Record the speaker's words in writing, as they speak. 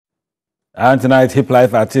And tonight, hip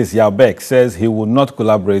life artist Yaw Berk says he will not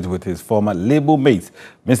collaborate with his former label mate,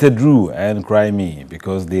 Mr. Drew Krymi,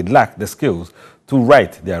 because they lack the skills to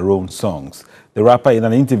write their own songs. The rapper, in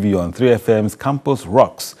an interview on 3FM's Campus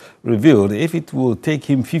Rocks, revealed if it will take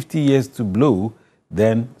him 50 years to blow,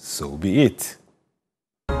 then so be it.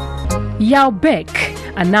 Yaw Berk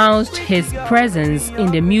announced his presence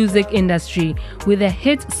in the music industry with a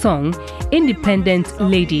hit song, Independent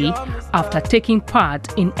Lady, after taking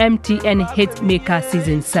part in MTN Hitmaker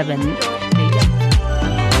Season 7.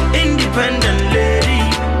 Independent lady,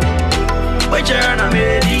 but you're not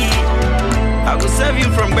ready. I will serve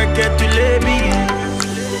you from Beckett to Levy.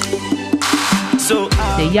 So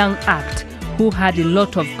the young act, who had a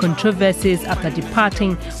lot of controversies after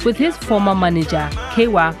departing with his former manager,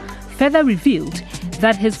 Kewa, further revealed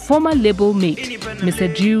that his former label mate,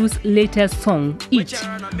 Mr. Drew's latest song, Eat,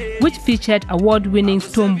 which featured award-winning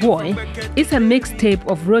Stone Boy, is a mixtape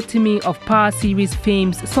of Rotimi of Power Series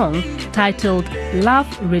fame's song titled Love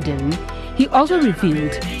Ridden. He also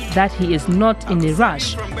revealed that he is not in a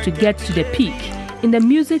rush to get to the peak in the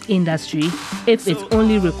music industry if it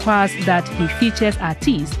only requires that he features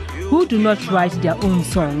artists who do not write their own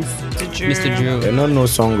songs. Mr. Drew. You don't know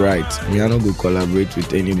song right. Me, I don't go collaborate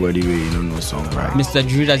with anybody where you don't know song right. Mr.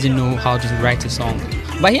 Drew doesn't know how to write a song.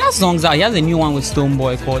 But he has songs out. He has a new one with Stone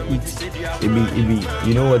Boy called Eat. It be,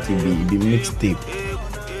 you know what it be? It be mixtape.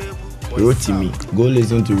 Rotimi. Go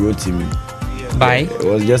listen to Rotimi. By? It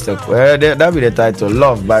was just a, that be the title,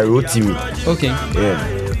 Love by Rotimi. Okay. Yeah.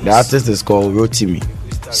 The artist is called Rotimi.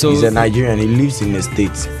 So he's a Nigerian. He lives in the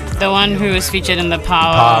States. The one who was featured in the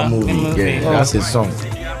Power movie. Yeah, that's his song.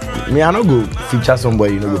 Me, I don't go feature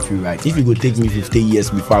somebody you know go feel right. If you go take me 50 years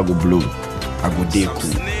before I go blow, I go there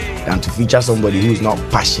cool. Than to feature somebody who is not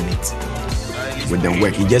passionate with the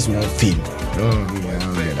work. He just won't feel.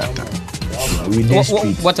 That time.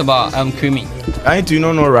 What about Krymi? I need to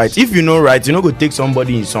know right. If you know right, you know go take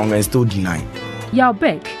somebody in song and still deny. Yaw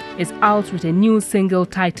Berk is out with a new single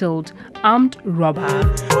titled Armed Robber.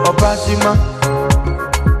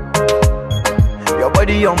 Your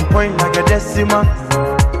body on point like a decimal.